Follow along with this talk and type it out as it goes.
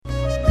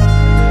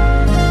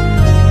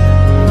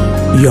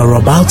You're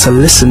about to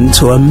listen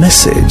to a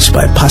message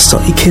by Pastor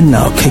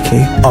Ikenna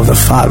Okeke of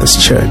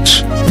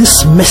Thefatherschurch.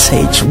 This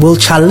message will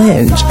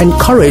challenge,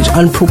 encourage,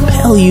 and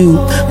propel you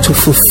to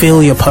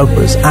fulfill your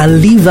purpose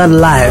and live that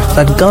life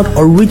that God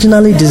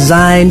originally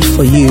designed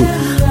for you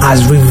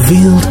as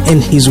revealed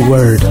in His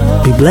Word.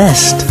 Be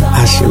blessed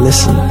as you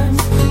listen.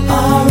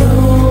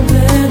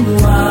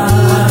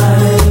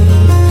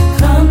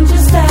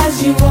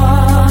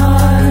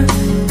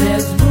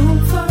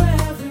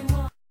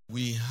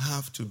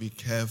 To be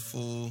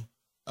careful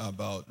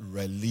about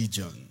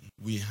religion.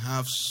 We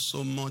have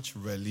so much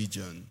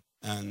religion,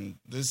 and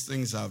these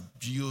things are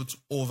built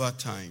over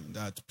time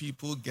that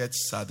people get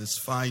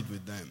satisfied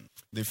with them.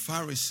 The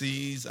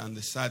Pharisees and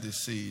the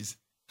Sadducees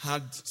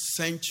had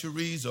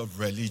centuries of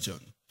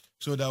religion,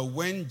 so that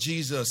when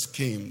Jesus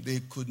came, they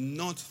could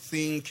not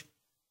think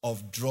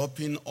of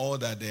dropping all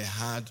that they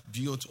had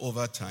built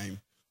over time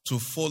to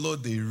follow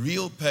the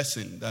real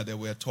person that they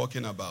were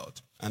talking about.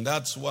 And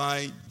that's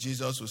why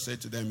Jesus will say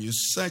to them, you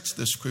search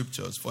the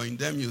scriptures, for in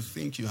them you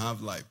think you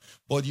have life,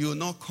 but you will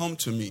not come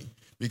to me.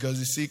 Because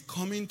you see,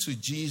 coming to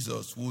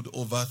Jesus would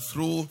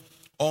overthrow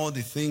all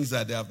the things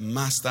that they have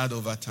mastered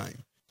over time.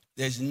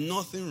 There's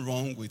nothing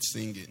wrong with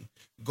singing.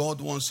 God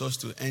wants us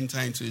to enter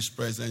into His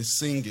presence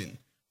singing.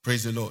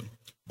 Praise the Lord.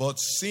 But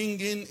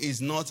singing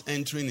is not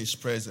entering His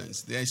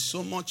presence. There is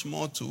so much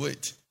more to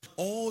it.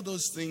 All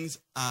those things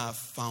are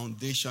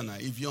foundational.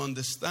 If you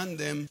understand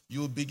them,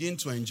 you'll begin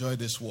to enjoy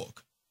this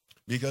walk.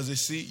 Because you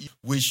see,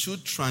 we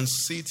should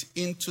transit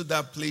into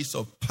that place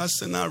of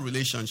personal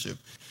relationship.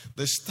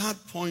 The start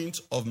point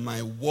of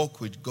my walk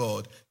with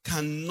God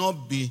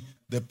cannot be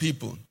the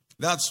people.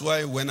 That's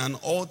why when an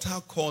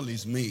altar call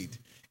is made,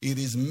 it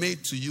is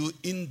made to you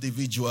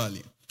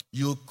individually.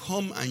 You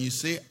come and you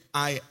say,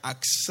 I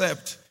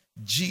accept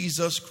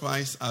Jesus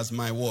Christ as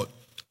my what?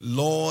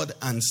 Lord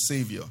and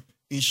Savior.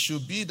 It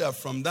should be that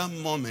from that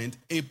moment,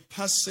 a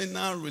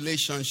personal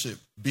relationship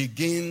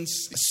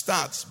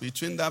starts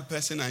between that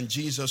person and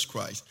Jesus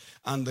Christ.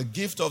 And the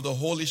gift of the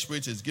Holy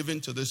Spirit is given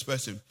to this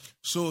person.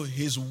 So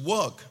his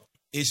work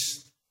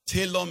is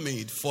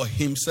tailor-made for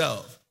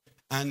himself.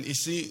 And you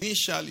see,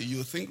 initially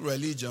you think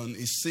religion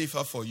is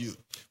safer for you.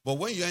 But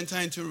when you enter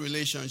into a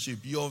relationship,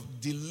 you're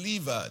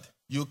delivered.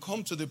 You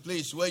come to the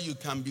place where you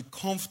can be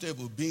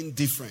comfortable being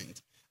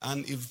different.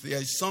 And if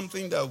there is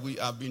something that we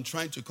have been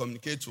trying to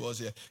communicate to us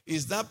here,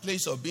 is that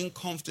place of being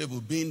comfortable,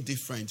 being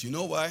different. You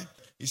know why?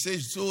 He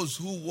says, those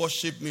who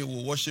worship me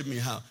will worship me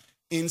how?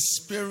 In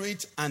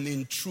spirit and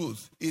in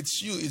truth.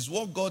 It's you. It's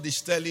what God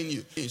is telling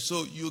you.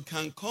 So you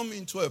can come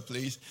into a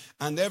place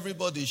and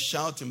everybody is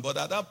shouting. But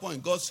at that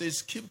point, God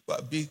says,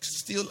 be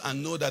still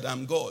and know that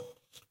I'm God.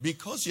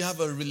 Because you have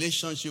a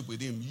relationship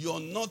with Him, you're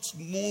not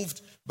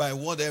moved by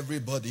what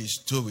everybody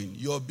is doing.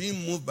 You're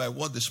being moved by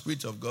what the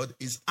Spirit of God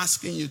is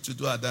asking you to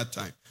do at that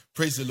time.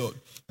 Praise the Lord.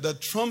 The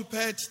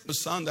trumpet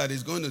sound that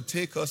is going to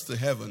take us to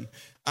heaven,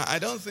 I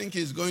don't think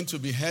is going to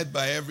be heard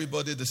by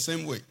everybody the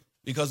same way.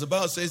 Because the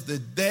Bible says the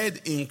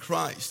dead in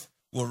Christ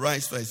will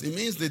rise first. It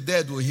means the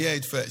dead will hear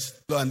it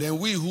first. And then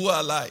we who are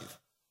alive,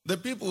 the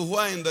people who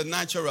are in the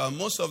natural,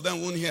 most of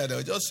them won't hear.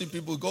 They'll just see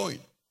people going.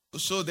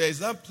 So there's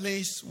that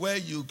place where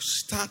you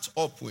start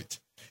up with.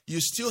 You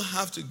still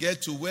have to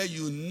get to where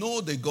you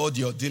know the God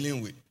you're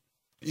dealing with.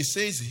 It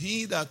says,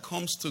 he that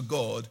comes to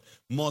God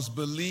must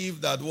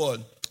believe that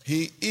what?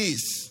 He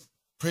is.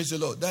 Praise the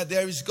Lord. That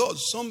there is God.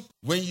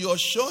 When you're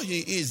sure He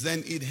is,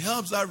 then it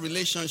helps that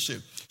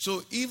relationship.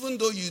 So even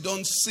though you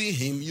don't see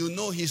Him, you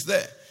know He's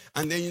there.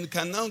 And then you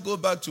can now go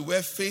back to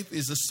where faith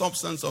is the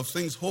substance of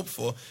things hoped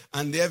for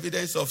and the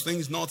evidence of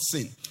things not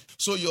seen.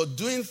 So you're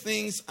doing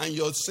things and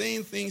you're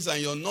saying things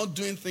and you're not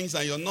doing things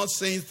and you're not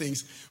saying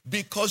things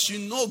because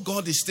you know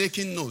God is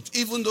taking note,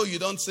 even though you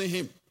don't see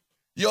Him.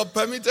 You're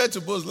permitted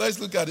to boast. Let's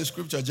look at the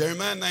scripture,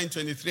 Jeremiah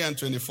 9:23 and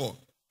 24.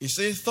 It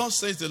says, thus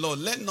says the Lord,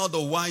 let not the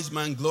wise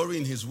man glory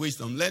in his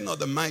wisdom, let not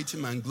the mighty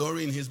man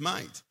glory in his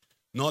might,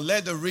 nor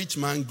let the rich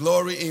man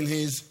glory in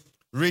his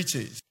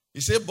riches.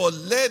 He said, but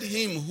let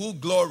him who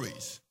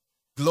glories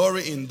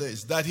glory in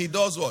this, that he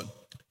does what?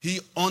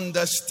 He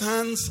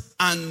understands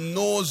and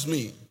knows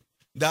me,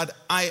 that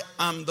I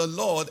am the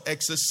Lord,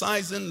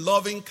 exercising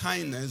loving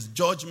kindness,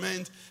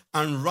 judgment,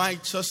 and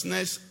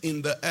righteousness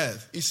in the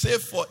earth. He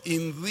said, for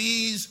in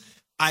these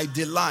I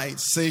delight,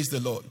 says the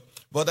Lord.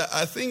 But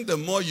I think the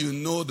more you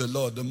know the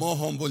Lord, the more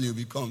humble you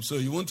become. So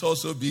it won't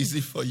also be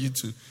easy for you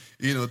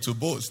to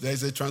boast.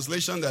 There's a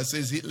translation that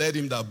says, let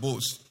him that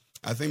boasts.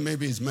 I think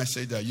maybe his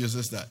message that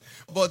uses that.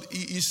 But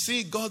you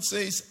see, God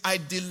says, I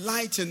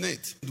delight in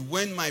it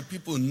when my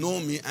people know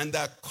me and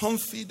are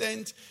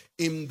confident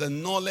in the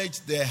knowledge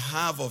they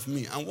have of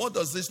me. And what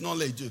does this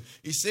knowledge do?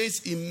 It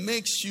says it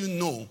makes you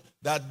know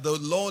that the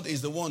Lord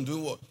is the one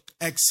doing what?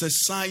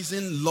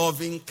 Exercising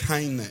loving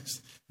kindness.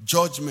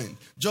 Judgment.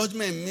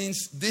 Judgment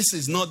means this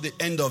is not the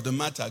end of the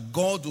matter.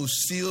 God will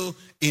still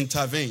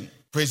intervene.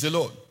 Praise the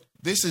Lord.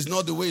 This is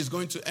not the way it's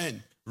going to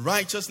end.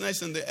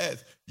 Righteousness in the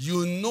earth.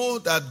 You know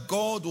that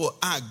God will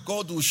act.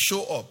 God will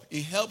show up.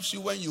 It helps you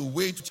when you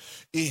wait.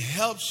 It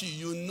helps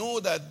you. You know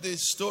that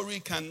this story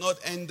cannot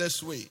end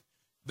this way.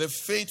 the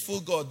faithful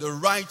God, the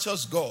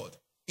righteous God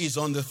is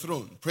on the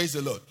throne. Praise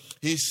the Lord.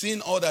 He's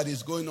seen all that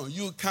is going on.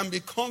 You can be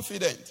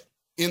confident.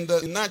 In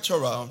the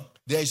natural,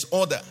 there is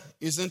order,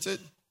 isn't it?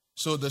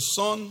 So the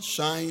sun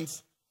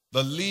shines,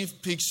 the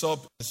leaf picks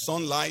up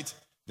sunlight,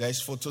 there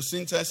is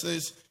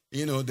photosynthesis,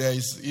 there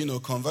is,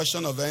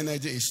 conversion of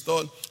energy is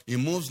stored. It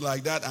moves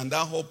like that, and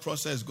that whole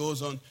process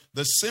goes on.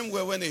 The same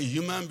way when a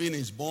human being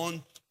is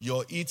born,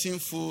 you're eating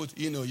food,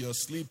 you're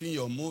sleeping,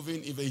 you're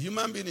moving. If a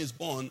human being is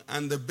born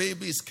and the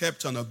baby is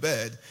kept on a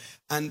bed,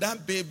 and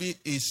that baby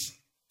is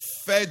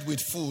fed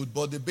with food,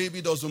 but the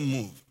baby doesn't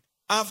move,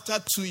 after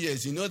 2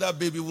 years, that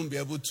baby won't be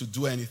able to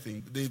do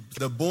anything.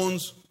 The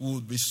bones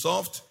will be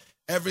soft.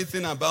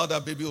 Everything about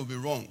that baby will be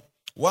wrong.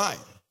 Why?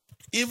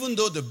 Even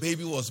though the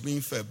baby was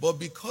being fed, but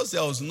because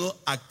there was no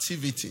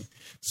activity.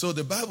 So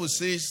the Bible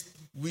says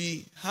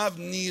we have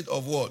need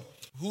of what?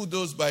 Who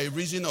those by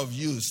reason of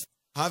use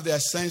have their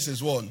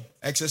senses what?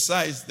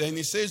 Exercise. Then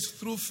it says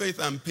through faith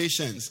and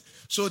patience.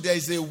 So there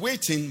is a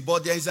waiting,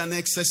 but there is an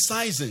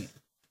exercising.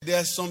 There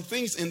are some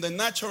things in the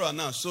natural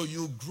now. So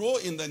you grow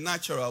in the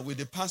natural with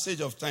the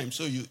passage of time.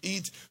 So you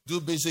eat, do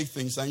basic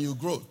things, and you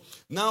grow.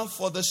 Now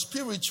for the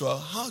spiritual,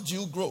 how do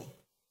you grow?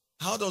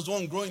 How does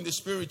one grow in the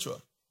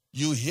spiritual?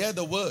 You hear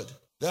the word.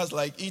 That's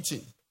like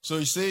eating. So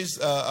it says,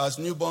 as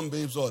newborn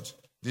babes, what?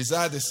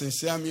 Desire the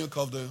sincere milk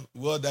of the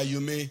word that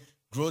you may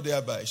grow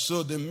thereby.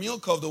 So the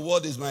milk of the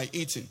word is my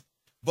eating.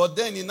 But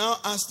then he now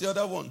asks the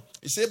other one.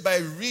 He said, by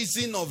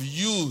reason of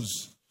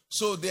use.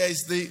 So there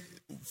is the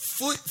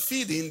food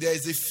feeding, there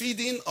is the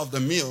feeding of the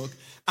milk,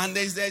 and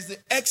there is the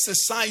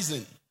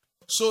exercising.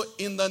 So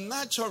in the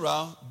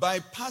natural, by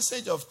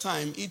passage of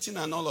time, eating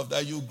and all of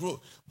that, you grow.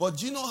 But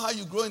do you know how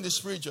you grow in the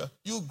spiritual?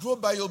 You grow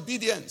by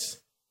obedience.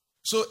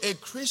 So a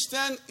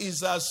Christian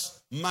is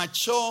as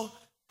mature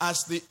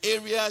as the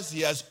areas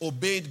he has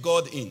obeyed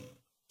God in.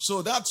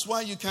 So that's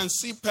why you can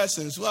see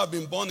persons who have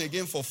been born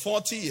again for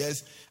 40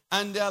 years,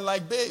 and they are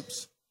like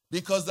babes,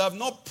 because they have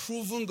not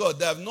proven God,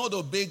 they have not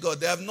obeyed God,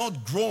 they have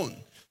not grown.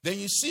 Then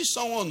you see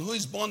someone who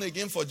is born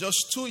again for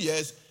just 2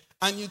 years,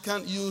 and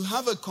you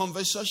have a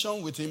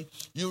conversation with him,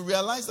 you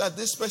realize that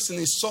this person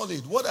is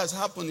solid. What has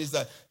happened is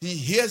that he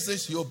hears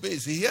this, he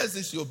obeys. He hears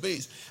this, he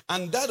obeys.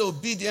 And that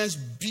obedience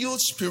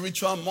builds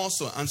spiritual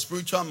muscle and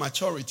spiritual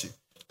maturity.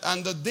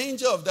 And the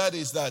danger of that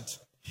is that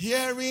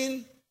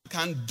hearing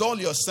can dull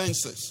your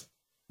senses,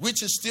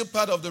 which is still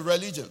part of the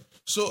religion.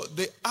 So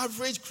the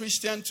average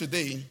Christian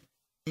today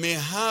may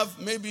have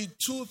maybe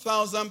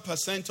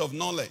 2,000% of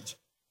knowledge,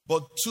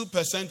 but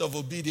 2% of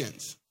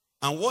obedience.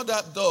 And what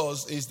that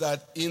does is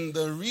that in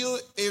the real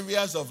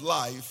areas of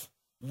life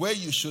where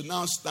you should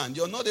now stand,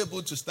 you're not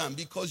able to stand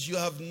because you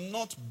have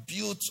not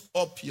built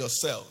up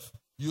yourself.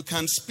 You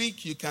can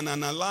speak, you can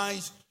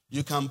analyze,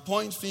 you can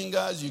point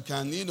fingers, you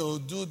can,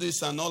 do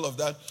this and all of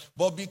that.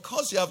 But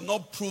because you have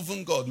not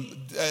proven God,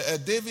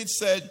 David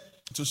said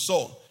to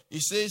Saul, he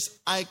says,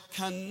 I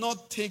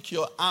cannot take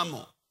your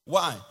armor.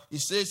 Why? He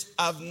says,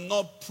 I've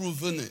not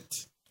proven it.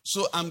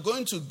 So I'm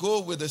going to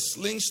go with the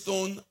sling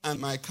stone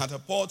and my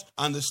catapult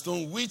and the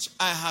stone which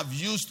I have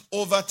used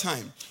over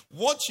time.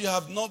 What you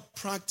have not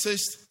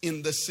practiced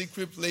in the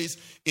secret place,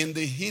 in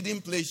the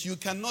hidden place, you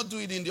cannot do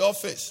it in the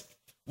office.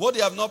 What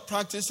you have not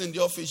practiced in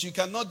the office, you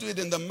cannot do it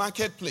in the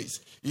marketplace.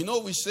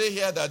 We say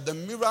here that the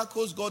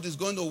miracles God is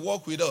going to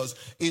work with us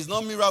is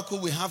not miracle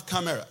we have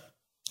camera.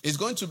 It's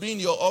going to be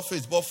in your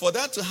office. But for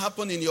that to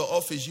happen in your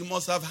office, you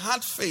must have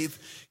had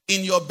faith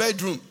in your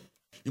bedroom.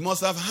 You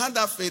must have had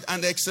that faith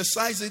and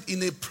exercise it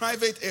in a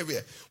private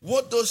area.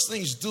 What those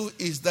things do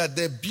is that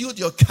they build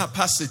your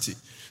capacity.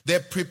 They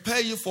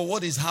prepare you for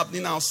what is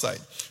happening outside.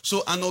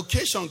 So an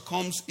occasion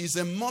comes, is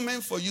a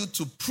moment for you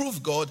to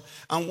prove God.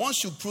 And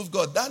once you prove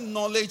God, that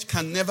knowledge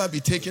can never be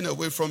taken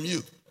away from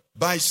you.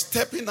 By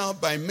stepping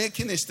out, by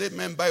making a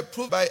statement, by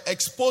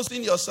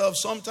exposing yourself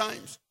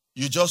sometimes.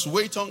 You just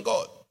wait on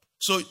God.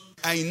 So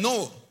I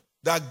know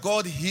that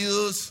God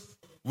heals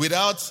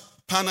without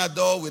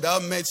Panadol,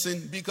 without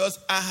medicine, because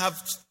I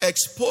have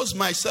exposed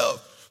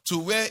myself to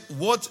where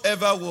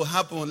whatever will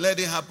happen, let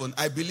it happen.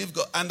 I believe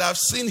God, and I've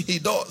seen He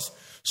does.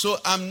 So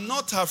I'm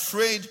not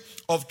afraid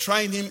of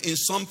trying Him in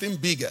something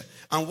bigger.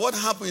 And what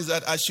happens is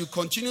that as you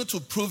continue to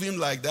prove Him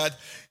like that,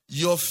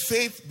 your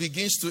faith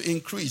begins to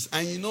increase.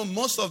 And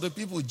most of the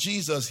people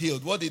Jesus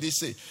healed, what did He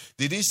say?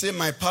 Did He say,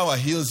 my power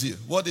heals you?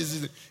 What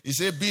is it? He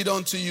said, be it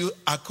unto you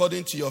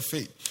according to your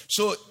faith.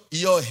 So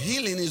your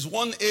healing is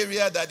one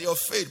area that your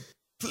faith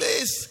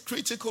plays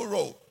critical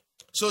role.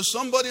 So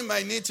somebody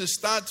might need to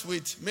start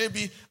with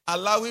maybe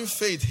allowing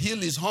faith heal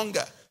his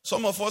hunger.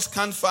 Some of us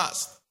can't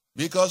fast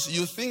because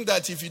you think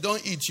that if you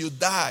don't eat, you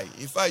die.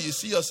 In fact, you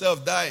see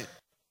yourself dying.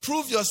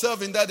 Prove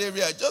yourself in that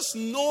area. Just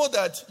know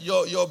that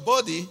your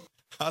body,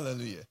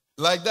 hallelujah,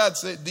 like that,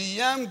 say, the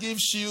yam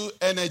gives you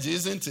energy,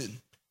 isn't it?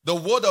 The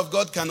word of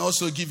God can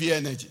also give you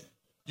energy.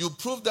 You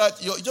prove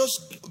that you're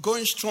just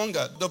going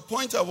stronger. The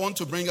point I want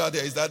to bring out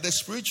there is that the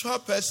spiritual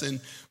person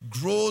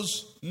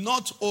grows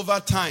not over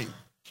time,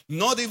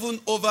 not even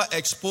over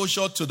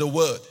exposure to the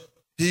word.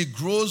 He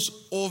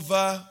grows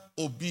over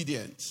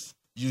obedience.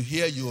 You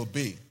hear, you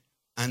obey.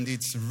 and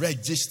it's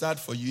registered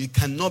for you. It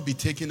cannot be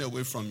taken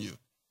away from you.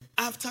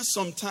 After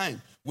some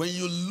time, when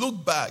you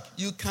look back,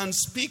 you can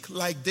speak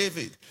like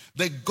David.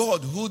 The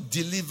God who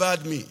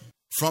delivered me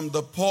from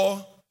the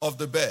paw of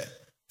the bear,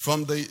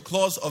 from the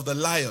claws of the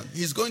lion.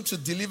 He's going to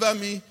deliver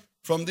me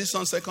from this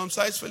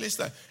uncircumcised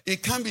Philistine.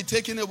 It can't be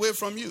taken away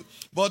from you.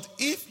 But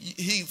if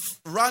he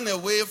ran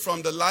away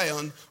from the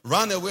lion,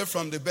 ran away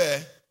from the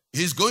bear,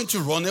 he's going to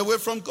run away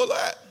from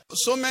Goliath.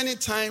 So many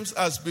times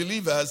as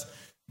believers,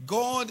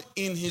 God,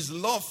 in his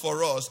love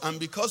for us, and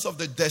because of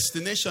the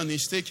destination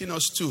he's taking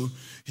us to,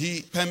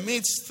 he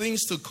permits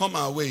things to come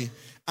our way.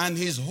 And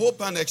his hope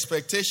and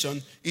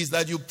expectation is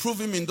that you prove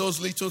him in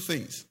those little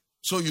things.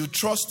 So you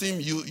trust him,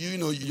 you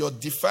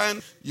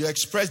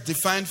express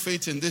defiant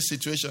faith in this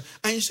situation,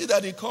 and you see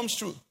that it comes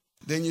true.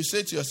 Then you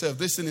say to yourself,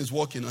 this thing is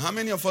working. How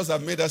many of us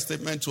have made that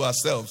statement to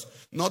ourselves,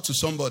 not to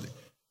somebody?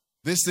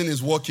 This thing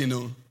is working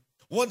on.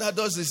 What that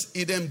does is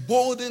it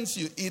emboldens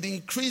you. It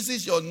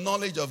increases your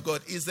knowledge of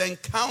God. It's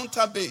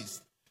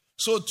encounter-based.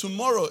 So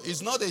tomorrow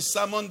is not a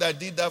sermon that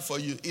did that for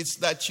you. It's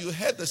that you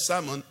heard the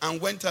sermon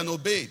and went and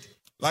obeyed.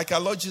 Like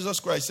our Lord Jesus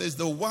Christ says,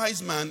 the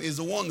wise man is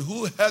the one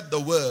who heard the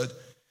word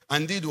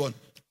and did one,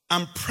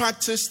 and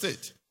practiced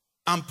it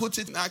and put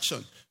it in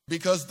action.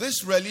 Because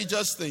this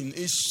religious thing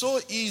is so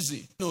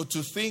easy, to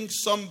think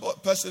some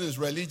person is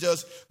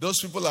religious,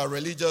 those people are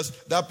religious,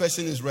 that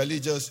person is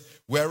religious,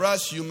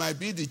 whereas you might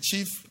be the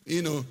chief,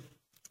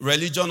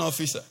 religion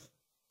officer.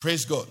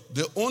 Praise God.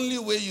 The only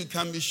way you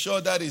can be sure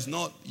that is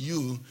not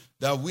you,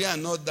 that we are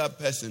not that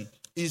person,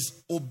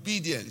 is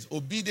obedience.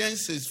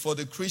 Obedience is for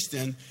the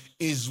Christian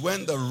is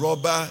when the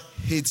rubber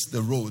hits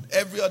the road.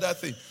 Every other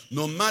thing,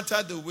 no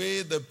matter the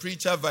way the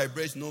preacher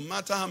vibrates, no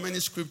matter how many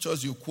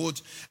scriptures you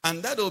quote,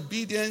 and that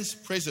obedience,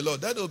 praise the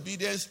Lord, that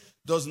obedience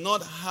does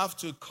not have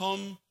to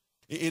come,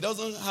 it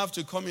doesn't have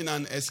to come in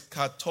an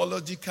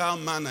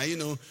eschatological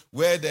manner,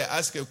 where they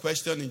ask a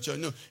question in church.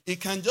 No, it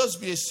can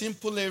just be a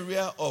simple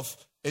area of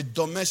a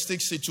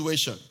domestic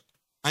situation.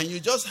 And you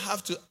just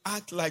have to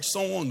act like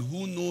someone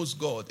who knows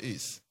God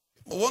is.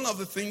 One of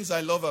the things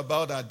I love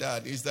about our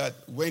dad is that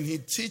when he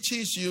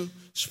teaches you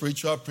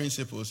spiritual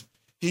principles,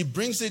 he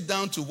brings it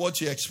down to what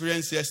you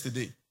experienced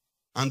yesterday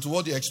and to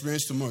what you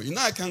experience tomorrow.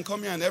 I can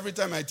come here and every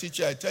time I teach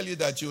you, I tell you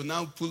that you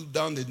now pull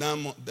down the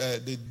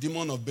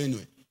demon of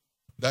Benue,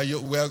 that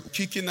we're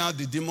kicking out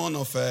the demon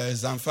of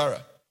Zamfara.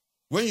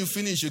 When you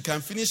finish, you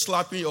can finish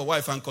slapping your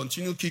wife and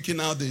continue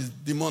kicking out the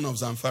demon of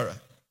Zamfara.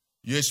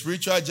 You're a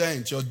spiritual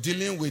giant. You're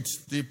dealing with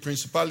the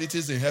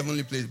principalities in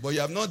heavenly places, but you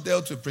have not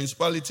dealt with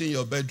principality in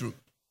your bedroom.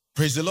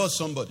 Praise the Lord,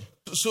 somebody.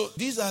 So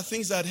these are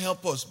things that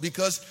help us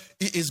because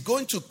it is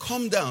going to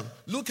come down.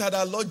 Look at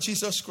our Lord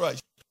Jesus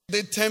Christ.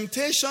 The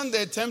temptation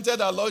they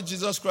tempted our Lord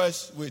Jesus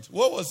Christ with,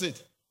 what was it?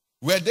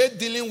 Were they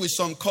dealing with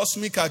some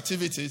cosmic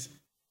activities?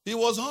 He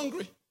was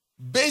hungry.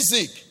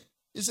 Basic.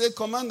 He said,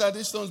 command that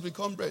these stones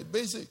become bread.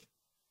 Basic.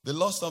 The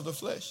lust of the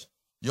flesh.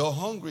 You're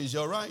hungry is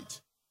your right.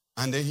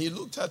 And then he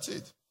looked at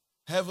it.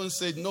 Heaven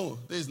said, no,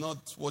 this is not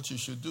what you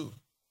should do.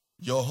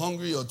 You're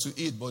hungry or to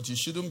eat, but you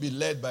shouldn't be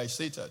led by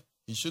Satan.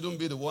 He shouldn't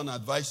be the one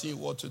advising you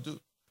what to do.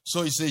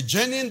 So it's a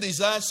genuine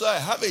desire. So I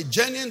have a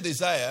genuine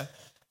desire.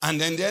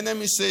 And then the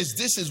enemy says,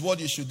 this is what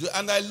you should do.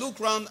 And I look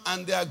around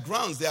and there are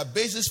grounds, there are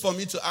bases for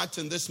me to act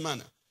in this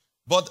manner.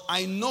 But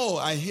I know,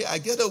 I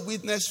get a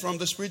witness from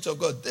the Spirit of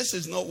God. This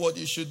is not what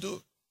you should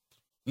do.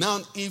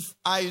 Now, if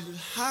I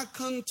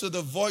hearken to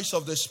the voice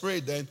of the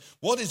Spirit, then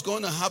what is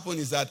going to happen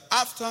is that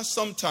after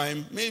some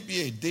time,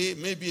 maybe a day,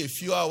 maybe a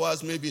few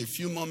hours, maybe a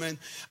few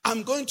moments,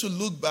 I'm going to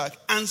look back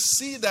and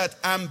see that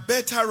I'm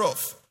better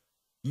off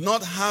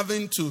not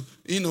having to,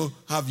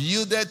 have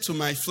yielded to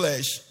my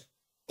flesh,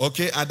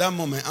 at that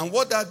moment. And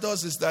what that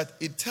does is that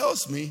it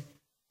tells me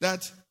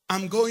that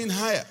I'm going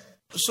higher.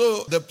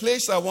 So the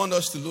place I want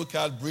us to look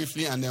at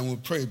briefly, and then we'll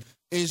pray,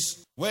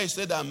 is where it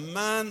said that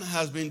man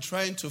has been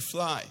trying to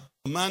fly.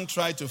 Man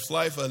tried to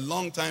fly for a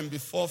long time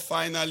before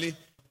finally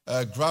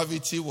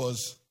gravity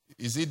was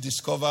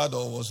discovered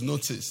or was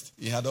noticed.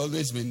 It had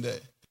always been there.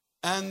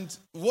 And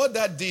what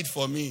that did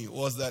for me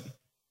was that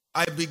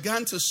I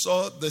began to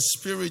saw the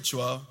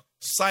spiritual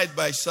side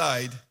by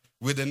side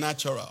with the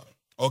natural.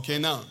 Okay,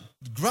 now,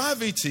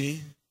 gravity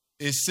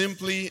is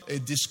simply a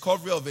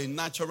discovery of a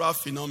natural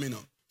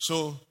phenomenon.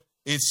 So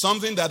it's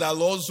something that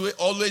has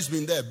always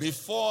been there.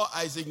 Before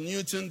Isaac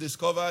Newton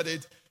discovered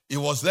it, it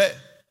was there.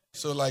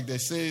 So like they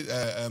say,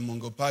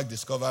 Mungo Park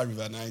discovered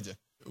River Niger.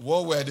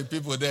 What were the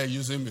people there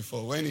using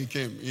before when he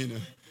came,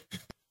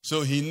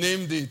 So he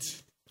named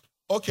it.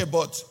 Okay,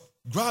 but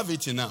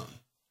gravity now.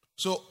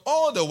 So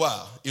all the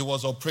while it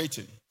was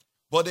operating.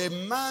 But a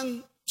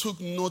man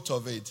took note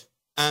of it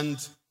and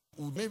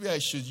maybe I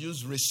should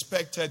use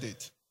respected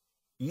it.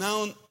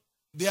 Now,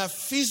 there are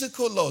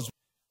physical laws.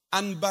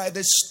 And by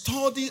the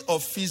study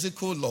of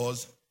physical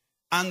laws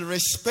and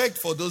respect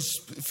for those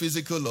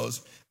physical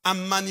laws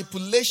and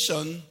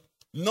manipulation,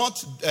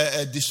 not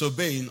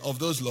disobeying of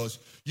those laws,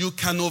 you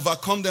can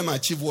overcome them and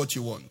achieve what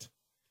you want.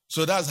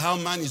 So that's how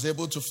man is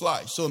able to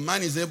fly. So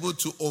man is able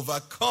to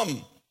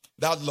overcome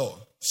that law.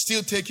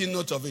 Still taking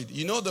note of it.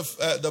 You know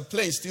the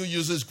plane still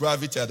uses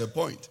gravity at a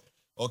point.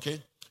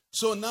 Okay?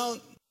 So now,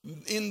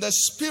 in the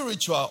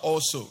spiritual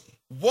also,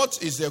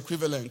 what is the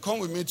equivalent? Come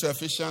with me to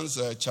Ephesians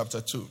chapter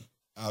 2.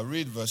 I'll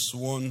read verse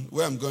 1.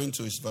 Where I'm going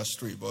to is verse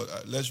 3,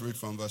 but let's read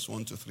from verse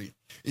 1 to 3.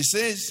 It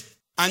says,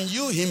 "And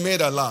you he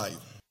made alive,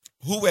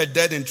 who were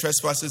dead in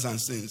trespasses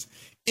and sins,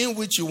 in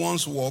which you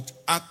once walked,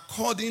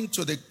 according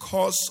to the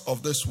course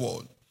of this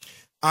world,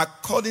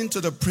 according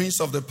to the prince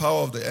of the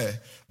power of the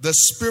air, the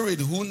spirit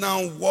who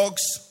now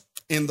walks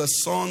in the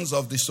sons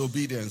of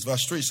disobedience."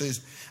 Verse 3 says,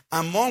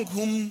 "Among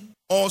whom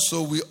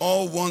also we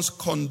all once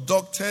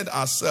conducted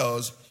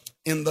ourselves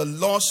in the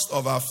lust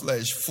of our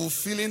flesh,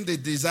 fulfilling the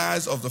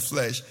desires of the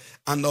flesh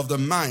and of the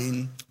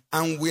mind,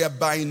 and we are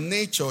by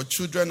nature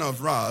children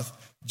of wrath,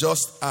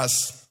 just as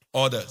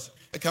others."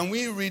 Can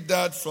we read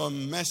that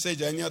from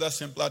Message, any other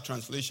simpler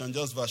translation,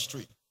 just verse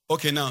 3?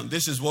 Okay, now,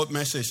 this is what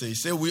Message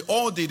says. Say, we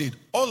all did it.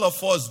 All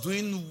of us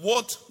doing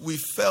what we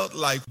felt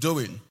like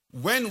doing.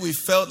 When we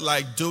felt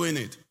like doing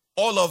it.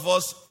 All of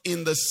us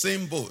in the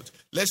same boat.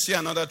 Let's see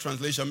another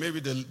translation, maybe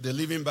the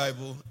Living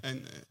Bible.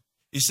 And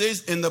it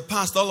says, in the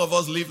past, all of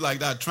us lived like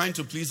that, trying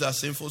to please our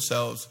sinful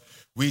selves.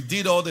 We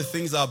did all the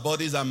things our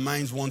bodies and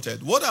minds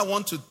wanted. What I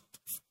want to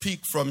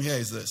pick from here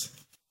is this.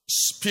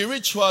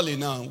 Spiritually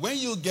now, when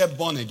you get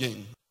born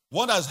again,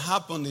 what has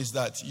happened is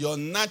that your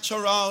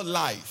natural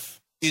life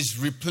is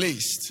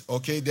replaced,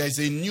 okay? There's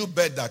a new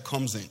birth that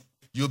comes in.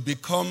 You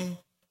become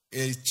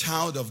a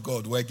child of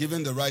God. We're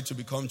given the right to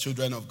become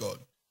children of God.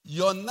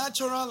 Your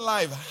natural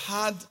life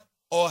had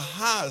or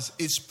has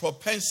its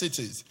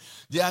propensities.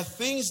 There are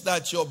things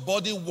that your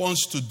body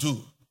wants to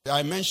do.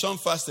 I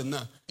mentioned fasting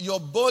now. Your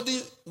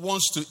body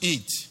wants to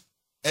eat,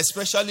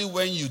 especially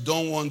when you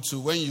don't want to,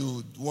 when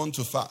you want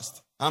to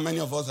fast. How many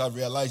of us have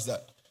realized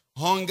that?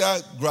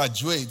 Hunger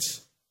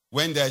graduates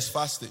when there is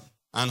fasting.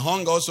 And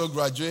hunger also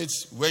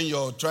graduates when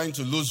you're trying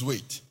to lose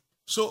weight.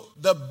 So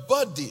the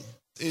body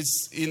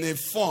is in a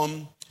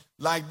form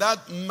like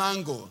that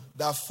mango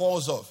that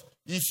falls off.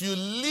 If you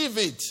leave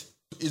it,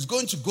 it's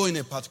going to go in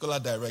a particular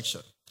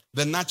direction.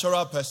 The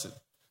natural person.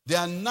 There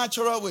are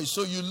natural ways.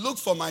 So you look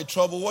for my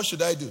trouble. What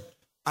should I do?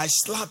 I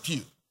slap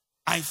you.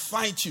 I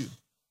fight you.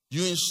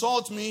 You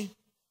insult me.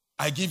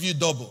 I give you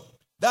double.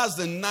 That's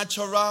the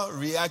natural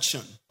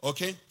reaction.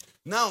 Okay?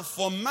 Now,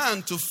 for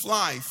man to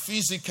fly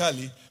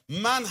physically,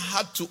 man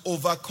had to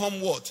overcome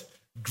what?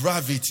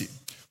 Gravity.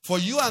 For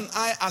you and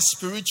I as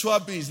spiritual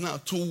beings now,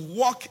 to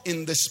walk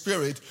in the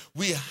spirit,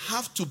 we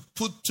have to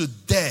put to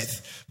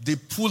death the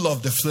pull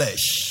of the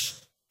flesh.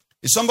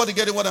 Is somebody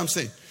getting what I'm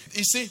saying?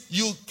 You see,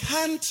 you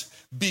can't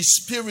be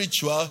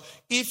spiritual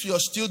if you're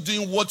still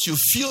doing what you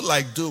feel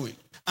like doing.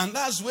 And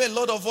that's where a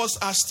lot of us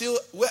are still,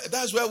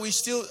 that's where we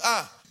still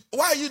are.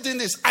 Why are you doing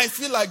this? I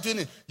feel like doing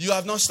it. You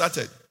have not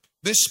started.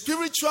 The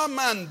spiritual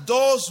man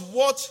does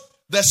what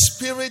the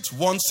spirit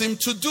wants him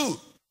to do.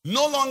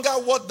 No longer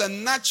what the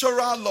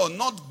natural law,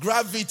 not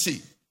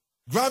gravity.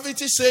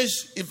 Gravity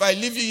says, if I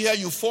leave you here,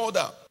 you fall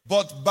down.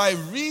 But by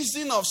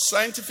reason of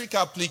scientific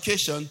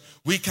application,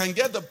 we can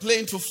get the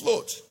plane to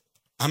float.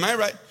 Am I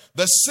right?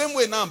 The same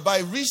way now, by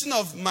reason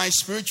of my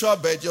spiritual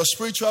birth, your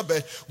spiritual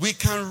birth, we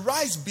can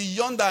rise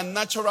beyond our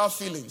natural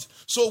feelings.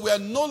 So we are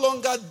no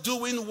longer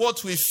doing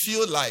what we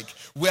feel like.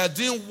 We are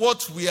doing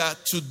what we are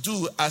to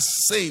do as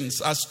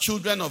saints, as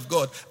children of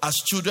God, as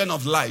children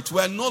of light.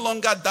 We are no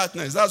longer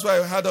darkness. That's why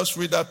I had us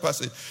read that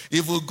passage.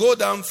 If we go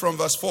down from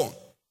verse 4,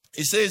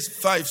 it says,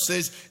 5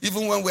 says,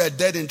 even when we are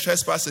dead in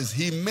trespasses,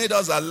 he made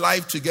us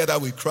alive together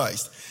with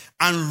Christ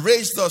and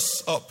raised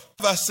us up.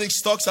 Verse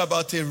 6 talks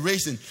about a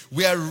raising.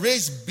 We are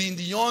raised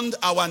beyond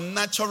our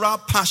natural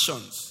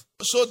passions.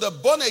 So the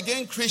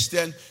born-again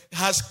Christian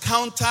has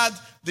countered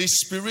the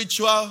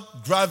spiritual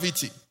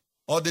gravity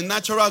or the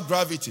natural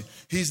gravity.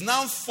 He's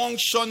now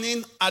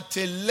functioning at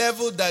a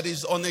level that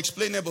is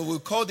unexplainable. We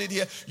called it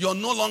here, you're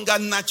no longer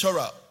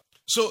natural.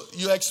 So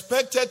you're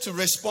expected to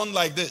respond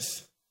like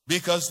this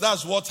because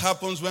that's what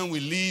happens when we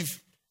leave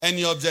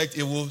any object.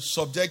 It will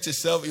subject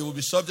itself. It will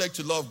be subject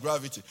to law of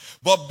gravity.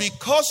 But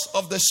because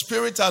of the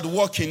spirit at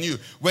work in you,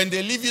 when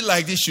they leave you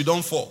like this, you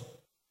don't fall.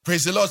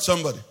 Praise the Lord,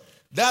 somebody.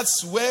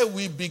 That's where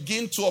we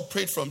begin to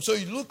operate from. So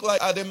you look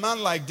at a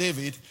man like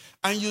David,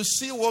 and you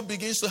see what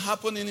begins to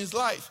happen in his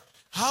life.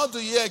 How do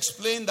you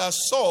explain that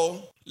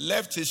Saul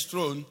left his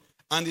throne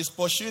and is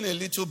pursuing a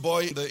little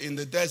boy in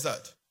the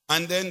desert?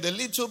 And then the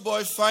little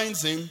boy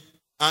finds him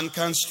and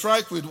can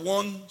strike with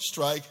one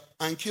strike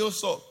and kill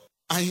Saul.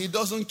 And he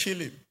doesn't kill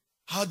him.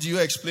 How do you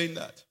explain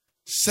that?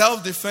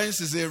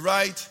 Self-defense is a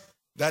right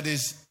that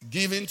is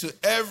given to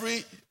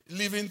every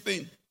living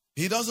thing.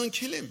 He doesn't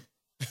kill him.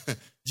 Do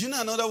you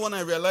know another one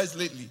I realized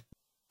lately?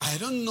 I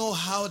don't know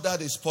how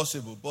that is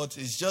possible, but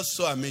it's just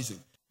so amazing.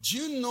 Do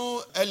you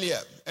know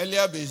Eliab?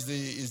 Eliab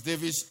is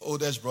David's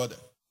oldest brother.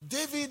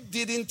 David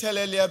didn't tell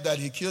Eliab that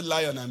he killed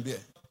lion and bear.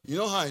 You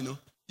know how I know?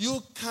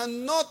 You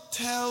cannot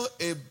tell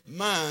a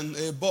man,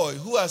 a boy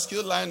who has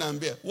killed lion and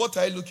bear, what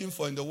are you looking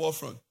for in the war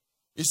front?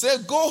 He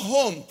said, go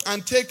home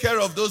and take care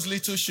of those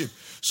little sheep.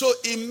 So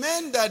it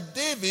meant that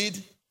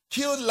David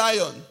killed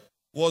lion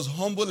was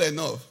humble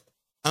enough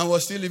and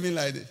was still living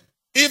like this.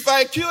 If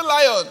I kill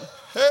lion,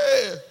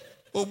 hey,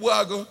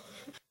 Obuago.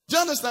 Do you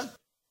understand?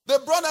 The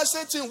brother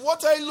said to him,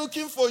 what are you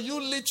looking for, you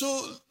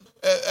little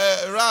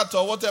rat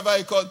or whatever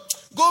you call?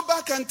 Go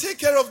back and take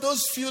care of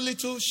those few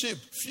little sheep,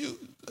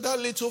 that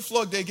little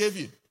flock they gave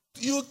you.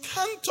 You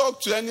can't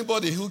talk to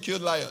anybody who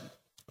killed lion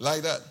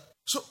like that.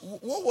 So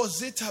what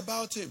was it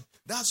about him?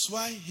 That's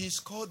why he's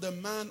called the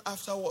man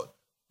after what?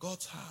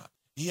 God's heart.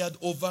 He had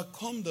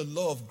overcome the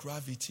law of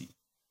gravity.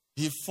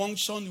 He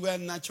functioned where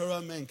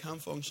natural men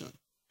can't function.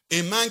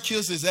 A man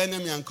kills his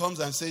enemy and comes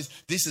and says,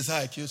 this is how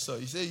I killed Saul.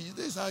 He says,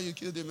 this is how you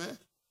killed him, man.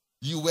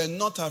 You were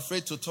not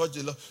afraid to touch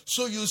the law.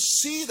 So you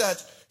see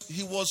that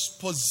he was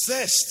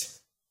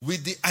possessed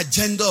with the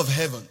agenda of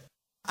heaven.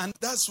 And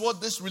that's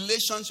what this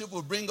relationship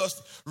will bring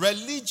us.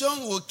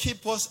 Religion will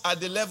keep us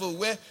at the level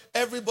where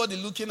everybody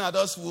looking at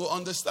us will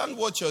understand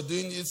what you're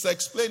doing. It's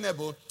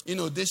explainable.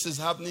 This is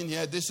happening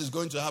here. This is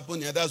going to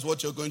happen here. That's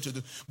what you're going to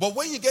do. But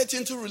when you get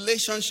into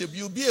relationship,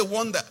 you'll be a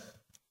wonder.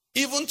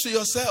 Even to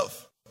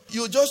yourself.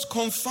 You just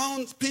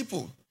confound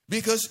people.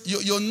 Because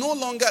you're no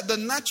longer the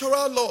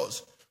natural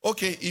laws.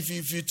 Okay,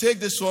 if you take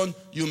this one,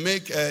 you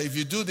make, if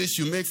you do this,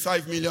 you make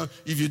 5 million.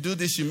 If you do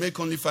this, you make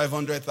only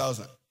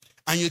 500,000.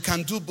 And you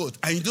can do both.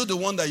 And you do the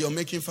one that you're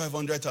making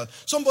 500,000.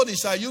 Somebody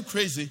say, are you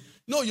crazy?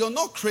 No, you're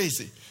not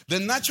crazy. The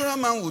natural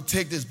man will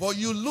take this. But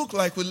you look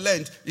like we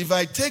learned. If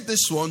I take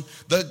this one,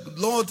 the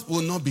Lord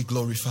will not be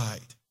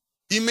glorified.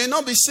 He may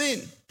not be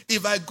seen.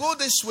 If I go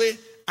this way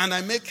and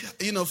I make,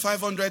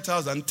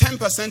 500,000,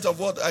 10% of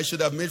what I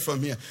should have made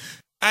from here,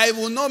 I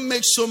will not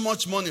make so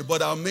much money,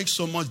 but I'll make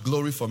so much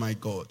glory for my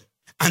God.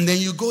 And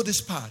then you go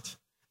this part.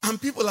 And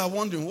people are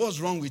wondering, what's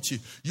wrong with you?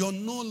 You're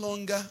no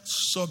longer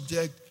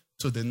subject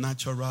to the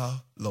natural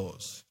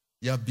laws.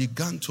 You have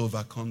begun to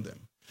overcome them.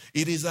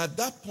 It is at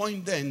that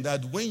point then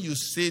that when you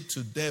say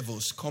to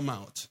devils, come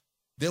out,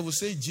 they will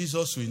say,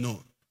 Jesus we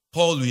know,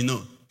 Paul we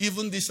know.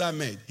 Even this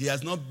Ahmed, he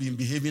has not been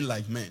behaving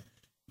like men.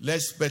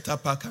 Let's better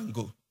pack and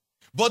go.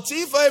 But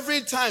if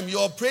every time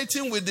you're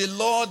operating with the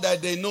law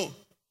that they know,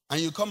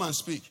 and you come and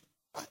speak,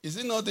 is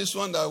it not this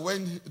one that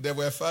when they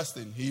were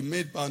fasting, he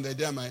made pounded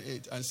yam and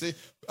ate and say,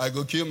 I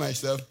go kill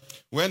myself.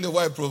 When the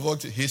wife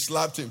provoked him, he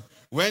slapped him.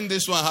 When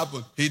this one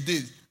happened, he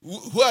did.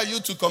 Who are you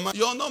to command?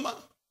 You're normal.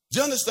 Do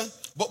you understand?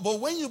 But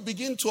when you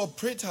begin to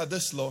operate at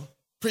this law,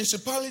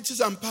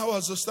 principalities and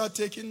powers will start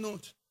taking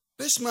note.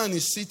 This man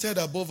is seated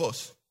above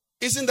us.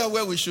 Isn't that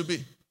where we should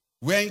be?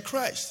 We're in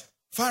Christ,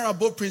 far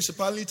above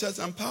principalities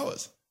and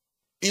powers.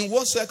 In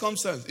what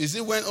circumstance? Is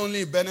it when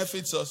only it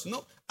benefits us?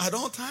 No, at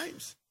all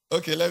times.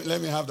 Okay,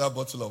 let me have that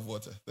bottle of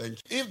water. Thank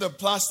you. If the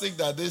plastic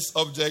that this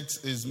object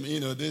is,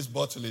 this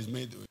bottle is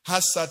made with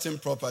has certain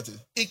properties,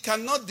 it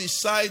cannot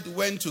decide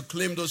when to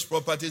claim those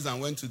properties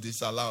and when to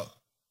disallow.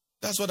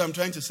 That's what I'm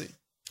trying to say.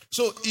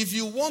 So if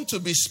you want to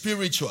be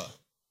spiritual,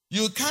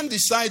 you can't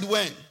decide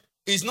when.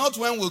 It's not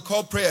when we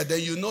call prayer,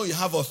 then you know you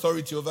have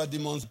authority over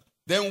demons.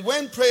 Then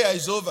when prayer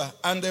is over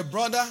and the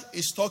brother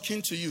is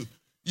talking to you,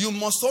 you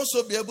must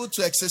also be able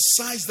to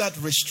exercise that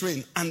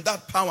restraint and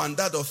that power and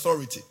that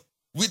authority.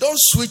 We don't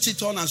switch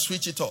it on and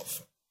switch it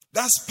off.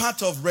 That's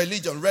part of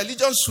religion.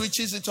 Religion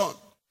switches it on.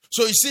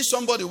 So you see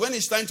somebody, when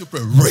it's time to pray,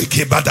 then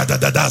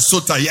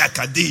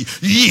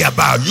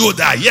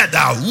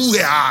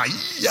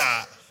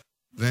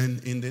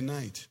in the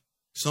night,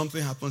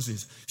 something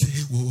happens.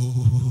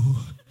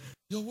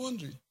 You're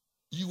wondering,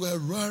 you were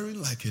roaring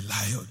like a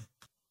lion.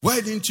 Why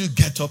didn't you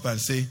get up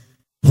and say,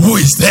 who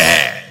is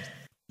there?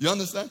 You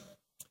understand?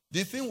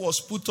 The thing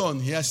was put on.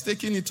 He has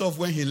taken it off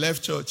when he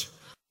left church.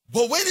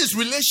 But when it's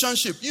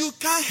relationship, you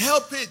can't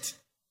help it.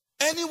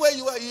 Anywhere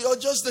you are, you're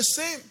just the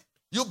same.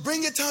 You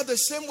bring it out the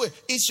same way.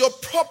 It's your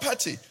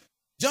property.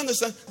 Do you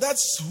understand?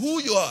 That's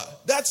who you are.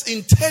 That's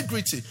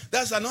integrity.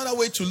 That's another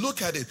way to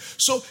look at it.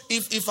 So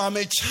if I'm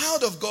a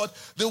child of God,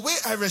 the way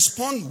I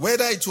respond,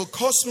 whether it will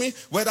cost me,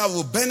 whether I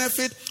will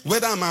benefit,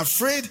 whether I'm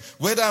afraid,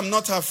 whether I'm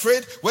not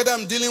afraid, whether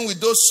I'm dealing with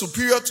those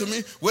superior to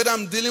me, whether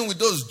I'm dealing with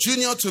those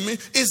junior to me,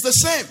 is the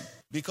same.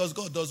 Because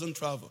God doesn't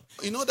travel.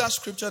 You know that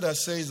scripture that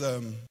says,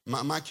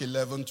 Mark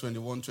 11,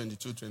 21,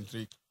 22,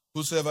 23,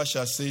 whosoever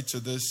shall say to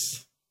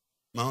this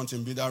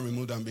mountain, be thou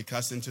removed and be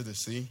cast into the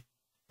sea,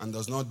 and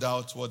does not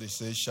doubt what it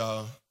says,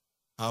 shall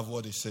have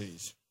what it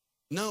says.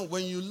 Now,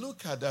 when you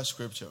look at that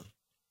scripture,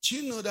 do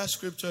you know that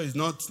scripture is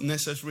not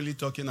necessarily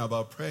talking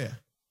about prayer?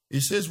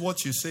 It says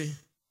what you say.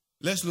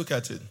 Let's look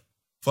at it.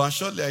 For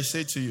shortly I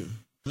say to you,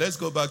 let's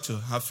go back to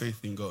have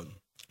faith in God.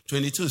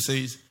 22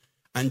 says,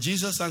 and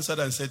Jesus answered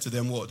and said to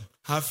them, what?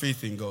 Have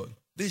faith in God.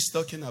 This is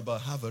talking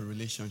about have a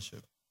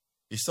relationship.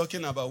 It's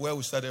talking about where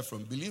we started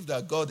from. Believe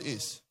that God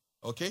is.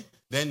 Okay?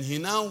 Then he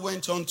now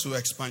went on to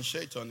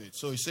expatiate on it.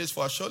 So he says,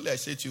 for shortly I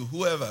say to you,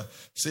 whoever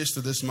says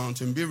to this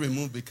mountain, be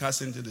removed, be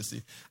cast into the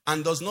sea,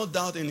 and does not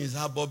doubt in his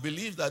heart, but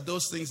believes that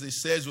those things he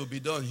says will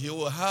be done, he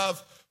will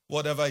have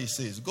whatever he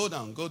says. Go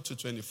down, go to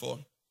 24.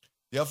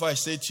 Therefore I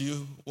say to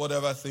you,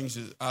 whatever things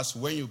you ask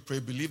when you pray,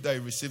 believe that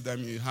you receive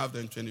them, you have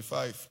them.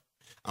 25.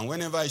 And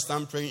whenever I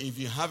stand praying, if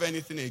you have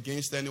anything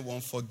against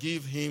anyone,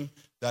 forgive him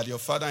that your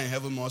Father in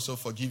heaven will also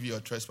forgive you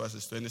your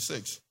trespasses.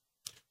 26.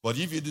 But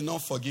if you do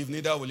not forgive,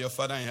 neither will your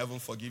Father in heaven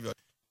forgive you.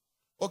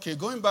 Okay,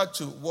 going back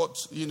to what,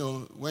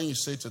 when you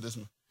say to this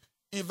man,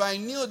 if I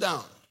kneel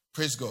down,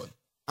 praise God,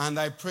 and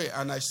I pray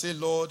and I say,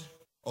 Lord,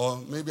 or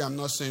maybe I'm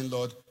not saying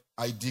Lord,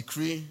 I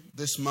decree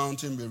this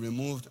mountain be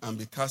removed and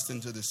be cast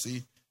into the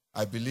sea.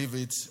 I believe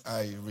it,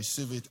 I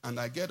receive it, and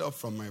I get up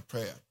from my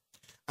prayer.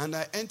 And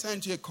I enter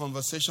into a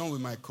conversation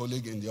with my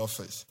colleague in the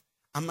office.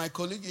 And my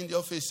colleague in the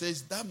office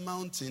says, that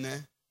mountain,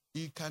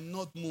 you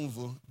cannot move.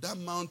 Oh. That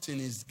mountain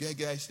is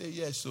gege. I say,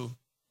 yes, so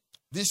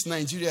this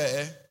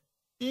Nigeria,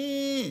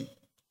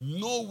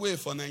 no way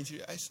for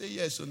Nigeria. I say,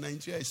 yes, so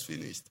Nigeria is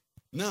finished.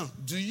 Now,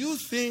 do you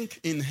think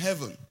in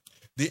heaven,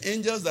 the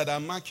angels that are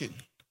marking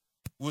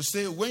will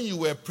say, when you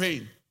were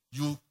praying,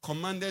 you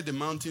commanded the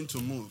mountain to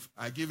move?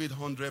 I give it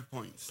 100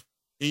 points.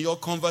 In your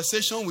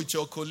conversation with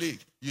your colleague,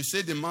 you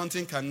say the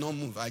mountain cannot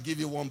move. I give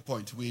you 1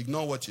 point. We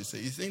ignore what you say.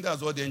 You think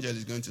that's what the angel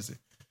is going to say?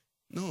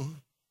 No.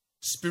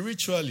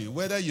 Spiritually,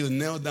 whether you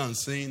kneel down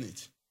saying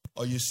it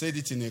or you said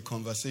it in a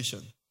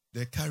conversation,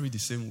 they carry the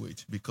same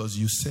weight because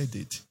you said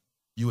it.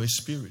 You are a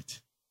spirit.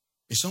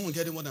 Is someone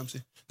getting what I'm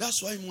saying?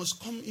 That's why you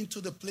must come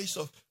into the place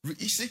of,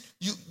 you see,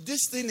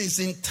 this thing is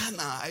internal.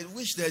 I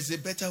wish there's a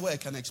better way I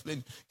can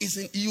explain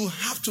it. You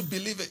have to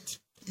believe it.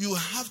 You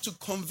have to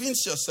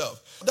convince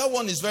yourself. That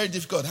one is very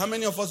difficult. How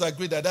many of us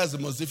agree that that's the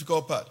most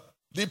difficult part?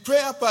 The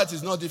prayer part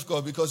is not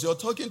difficult because you're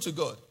talking to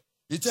God.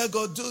 You tell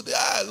God,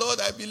 Lord,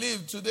 I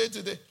believe today.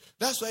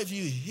 That's why if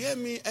you hear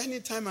me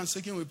anytime I'm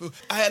speaking with people,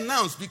 I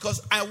announce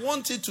because I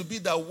want it to be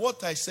that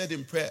what I said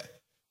in prayer.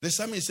 The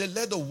psalmist said,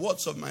 let the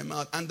words of my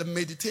mouth and the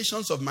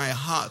meditations of my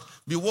heart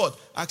be what?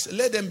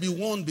 Let them be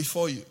one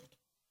before you.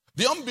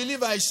 The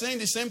unbeliever is saying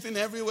the same thing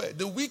everywhere.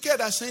 The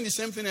wicked are saying the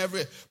same thing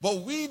everywhere.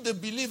 But we, the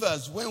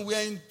believers, when we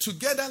are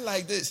together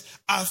like this,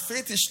 our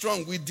faith is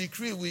strong. We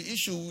decree, we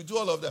issue, we do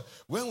all of that.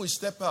 When we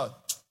step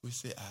out, we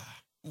say,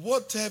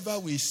 whatever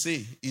we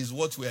say is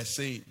what we are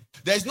saying.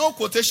 There is no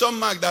quotation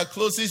mark that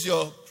closes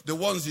the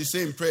ones you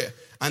say in prayer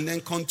and then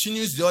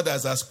continues the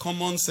others as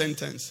common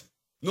sentence.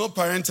 No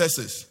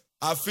parenthesis.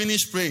 I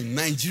finished praying.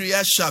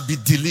 Nigeria shall be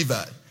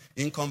delivered.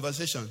 In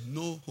conversation,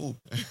 no hope.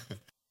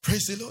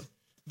 Praise the Lord.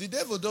 The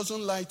devil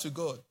doesn't lie to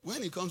God.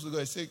 When he comes to God,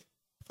 he says,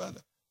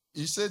 Father,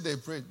 you said they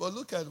prayed, but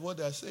look at what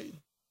they're saying.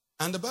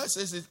 And the Bible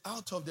says it's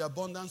out of the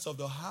abundance of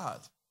the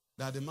heart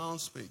that the mouth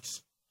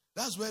speaks.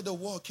 That's where the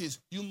work is.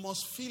 You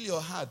must fill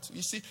your heart.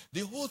 You see,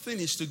 the whole thing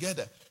is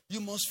together. You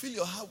must fill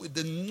your heart with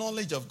the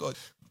knowledge of God.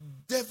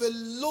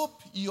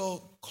 Develop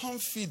your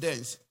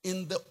confidence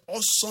in the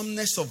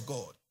awesomeness of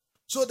God.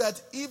 So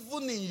that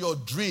even in your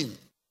dream,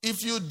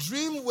 if you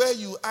dream where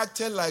you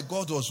acted like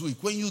God was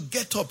weak, when you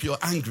get up, you're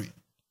angry.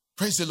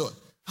 Praise the Lord.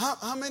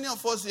 How many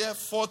of us here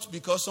fought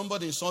because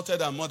somebody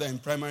insulted our mother in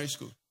primary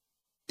school?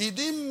 It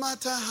didn't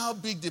matter how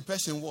big the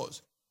person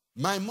was.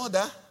 My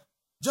mother,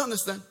 do you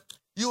understand?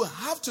 You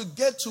have to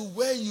get to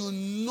where you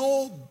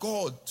know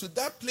God, to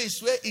that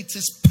place where it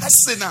is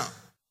personal.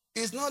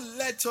 It's not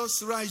let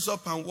us rise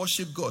up and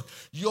worship God.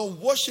 You're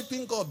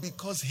worshiping God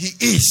because He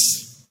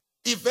is.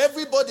 If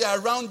everybody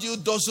around you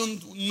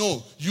doesn't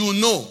know, you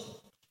know.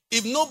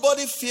 If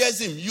nobody fears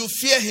Him, you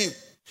fear Him.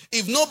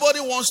 If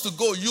nobody wants to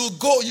go, you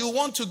go, you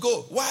want to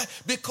go. Why?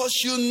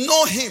 Because you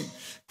know Him.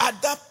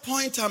 At that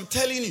point, I'm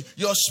telling you,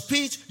 your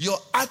speech, your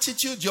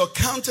attitude, your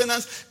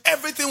countenance,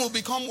 everything will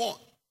become one.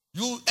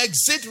 You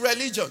exit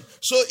religion.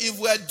 So if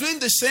we're doing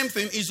the same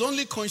thing, it's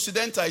only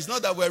coincidental. It's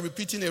not that we're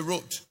repeating a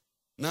rote.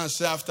 Now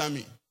say after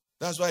me.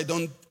 That's why I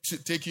don't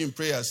take you in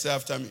prayer. Say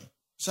after me.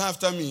 Say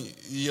after me.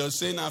 You're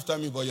saying after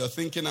me, but you're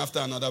thinking after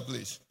another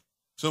place.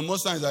 So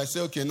most times I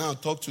say, okay, now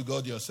talk to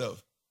God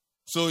yourself.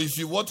 So if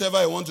you, whatever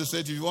I want to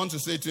say to you, want to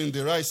say to him,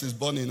 the rice is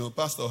burning,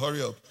 Pastor,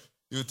 hurry up.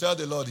 You tell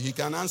the Lord, He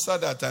can answer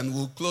that and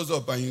we'll close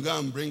up and you go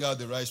and bring out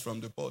the rice from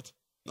the pot.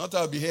 Not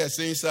I'll be here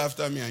saying, say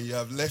after me and you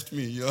have left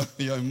me. You're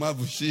in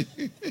Mabushi.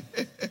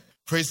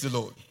 Praise the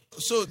Lord.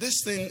 So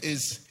this thing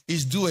is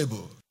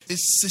doable.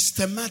 It's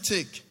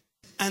systematic.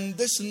 And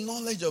this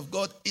knowledge of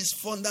God is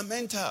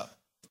fundamental.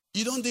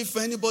 You don't do it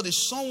for anybody.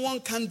 Someone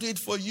can do it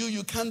for you.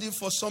 You can't do it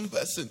for some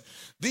person.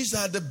 These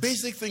are the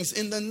basic things.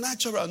 In the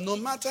natural, no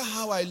matter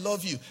how I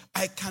love you,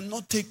 I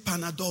cannot take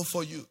Panadol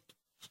for you.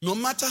 No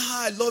matter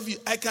how I love you,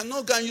 I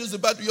cannot go and use the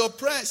bathroom. You're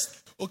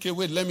pressed. Okay,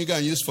 wait, let me go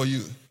and use for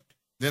you.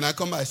 Then I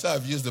come back, I say,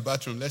 I've used the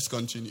bathroom. Let's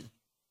continue.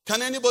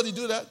 Can anybody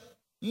do that?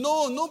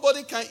 No,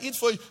 nobody can eat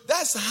for you.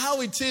 That's how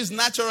it is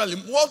naturally.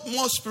 What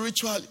more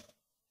spiritually?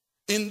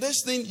 In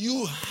this thing,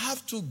 you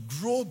have to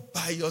grow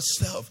by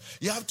yourself.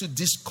 You have to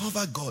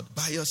discover God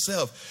by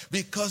yourself.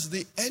 Because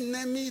the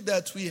enemy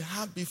that we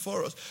have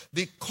before us,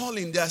 the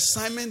calling, the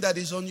assignment that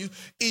is on you,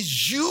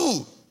 is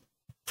you.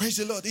 Praise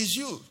the Lord, is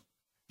you.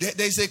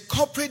 There's a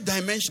corporate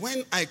dimension.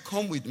 When I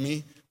come with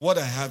me, what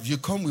I have, you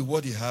come with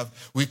what you have,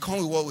 we come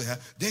with what we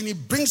have, then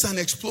it brings an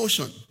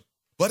explosion.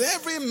 But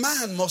every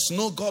man must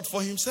know God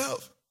for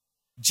himself.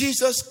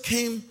 Jesus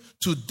came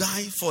to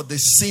die for the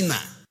sinner.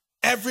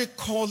 Every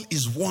call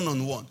is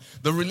one-on-one.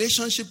 The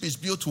relationship is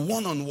built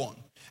one-on-one.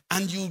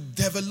 And you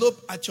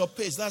develop at your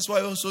pace. That's why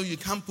also you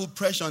can't put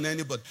pressure on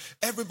anybody.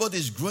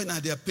 Everybody's growing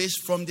at their pace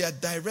from their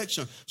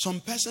direction.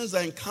 Some persons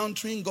are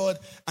encountering God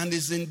and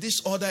is in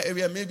this other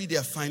area, maybe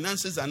their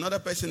finances. Another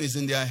person is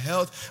in their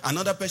health.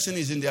 Another person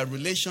is in their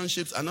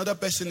relationships. Another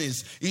person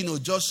is,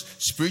 just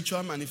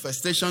spiritual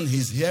manifestation.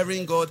 He's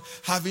hearing God,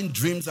 having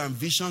dreams and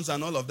visions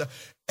and all of that.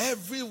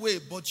 Every way,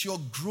 but you're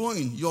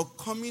growing. You're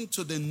coming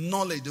to the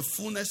knowledge, the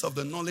fullness of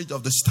the knowledge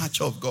of the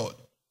stature of God.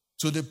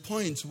 To the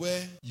point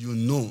where you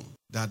know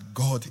that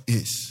God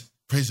is.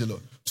 Praise the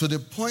Lord. To the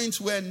point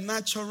where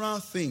natural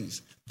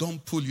things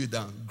don't pull you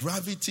down.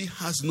 Gravity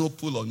has no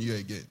pull on you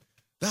again.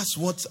 That's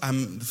what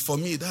for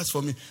me.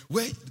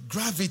 Where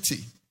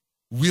gravity,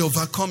 we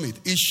overcome it.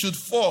 It should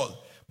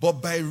fall.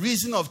 But by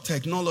reason of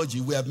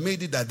technology, we have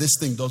made it that this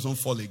thing doesn't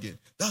fall again.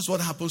 That's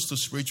what happens to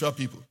spiritual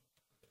people.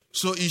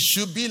 So it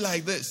should be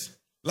like this.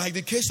 Like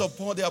the case of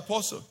Paul the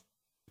Apostle.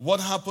 What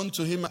happened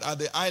to him at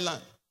the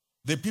island?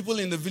 The people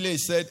in the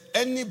village said,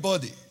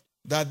 anybody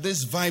that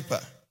this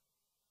viper,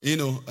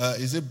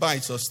 is it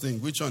bites or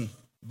stings? Which one?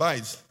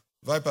 Bites.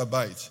 Viper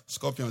bites.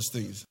 Scorpion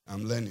stings.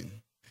 I'm learning.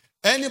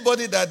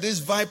 Anybody that this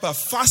viper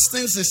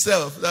fastens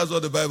itself, that's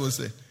what the Bible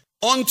says,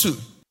 unto,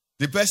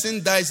 the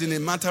person dies in a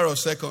matter of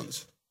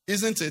seconds.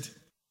 Isn't it?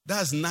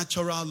 That's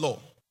natural law.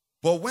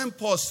 But when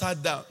Paul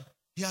sat down,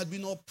 he had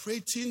been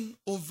operating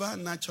over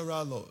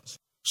natural laws.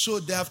 So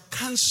they have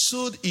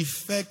cancelled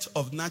effect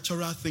of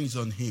natural things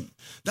on him.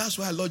 That's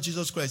why Lord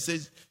Jesus Christ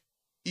says,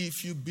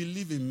 if you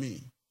believe in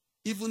me,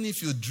 even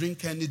if you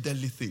drink any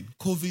deadly thing,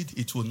 COVID,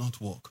 it will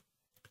not work.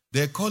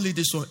 They call it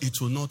this one,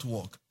 it will not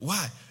work.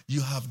 Why?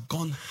 You have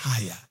gone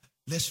higher.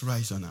 Let's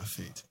rise on our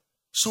feet.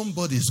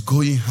 Somebody is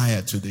going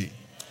higher today.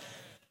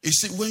 You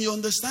see, when you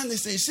understand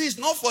this thing, you see, it's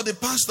not for the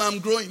pastor I'm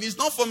growing. It's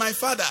not for my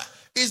father.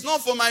 It's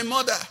not for my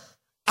mother.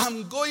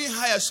 I'm going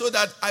higher so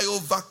that I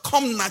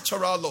overcome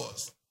natural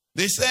laws.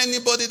 They say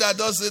anybody that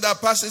does it,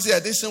 that passes here,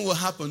 this thing will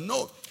happen.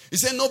 No. He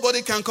said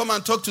nobody can come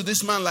and talk to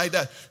this man like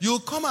that. You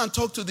come and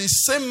talk to the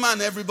same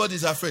man,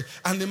 everybody's afraid.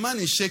 And the man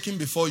is shaking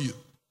before you.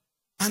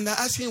 And they're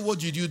asking, what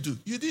did you do?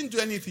 You didn't do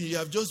anything. You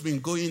have just been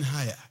going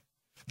higher.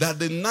 That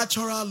the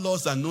natural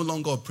laws are no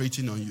longer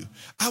operating on you.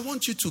 I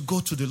want you to go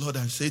to the Lord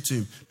and say to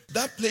him,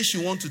 that place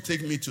you want to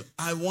take me to,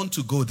 I want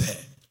to go there.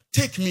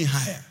 Take me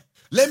higher.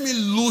 Let me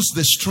lose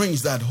the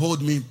strings that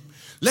hold me.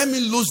 Let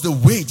me lose the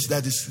weight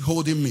that is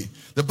holding me.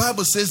 The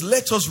Bible says,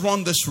 let us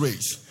run this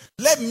race.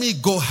 Let me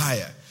go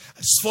higher.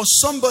 For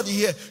somebody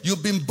here,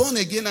 you've been born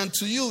again, and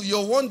to you,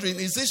 you're wondering,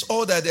 is this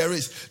all that there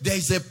is? There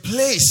is a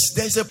place.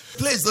 There's a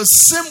place. The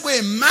same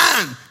way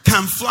man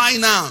can fly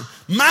now.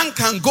 Man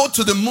can go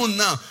to the moon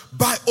now.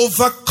 By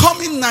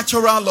overcoming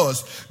natural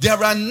laws,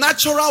 there are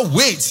natural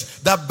weights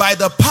that by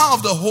the power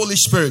of the Holy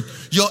Spirit,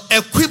 you're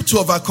equipped to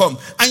overcome.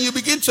 And you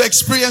begin to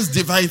experience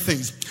divine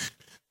things.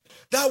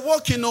 That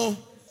work,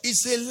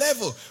 is a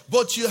level,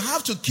 but you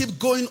have to keep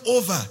going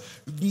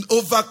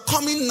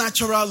overcoming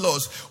natural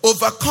laws,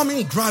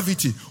 overcoming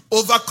gravity,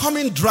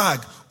 overcoming drag,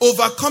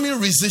 overcoming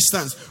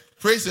resistance.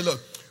 Praise the Lord.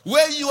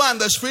 Where you and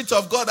the Spirit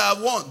of God are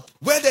one,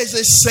 where there is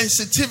a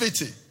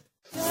sensitivity.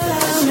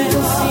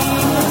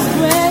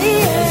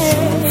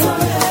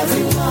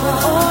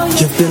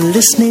 You've been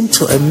listening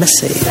to a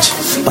message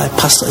by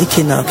Pastor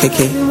Ikenna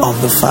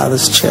of the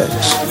Father's Church.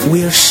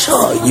 We are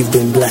sure you've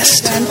been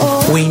blessed.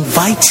 We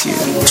invite you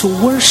to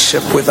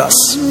worship with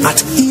us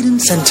at Eden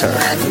Center,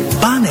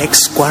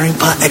 Banex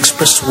Gwarinpa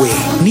Expressway,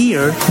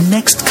 near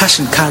Next Cash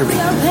and Carry,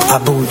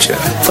 Abuja.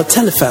 For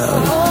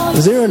telephone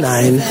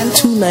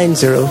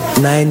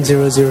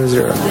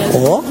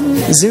 09-290-9000 or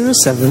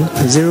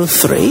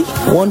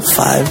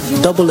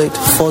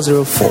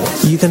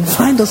 0703-1588-404. You can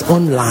find us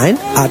online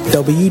at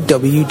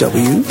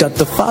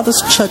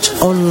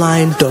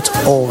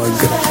www.thefatherschurchonline.org.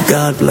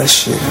 God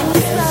bless you.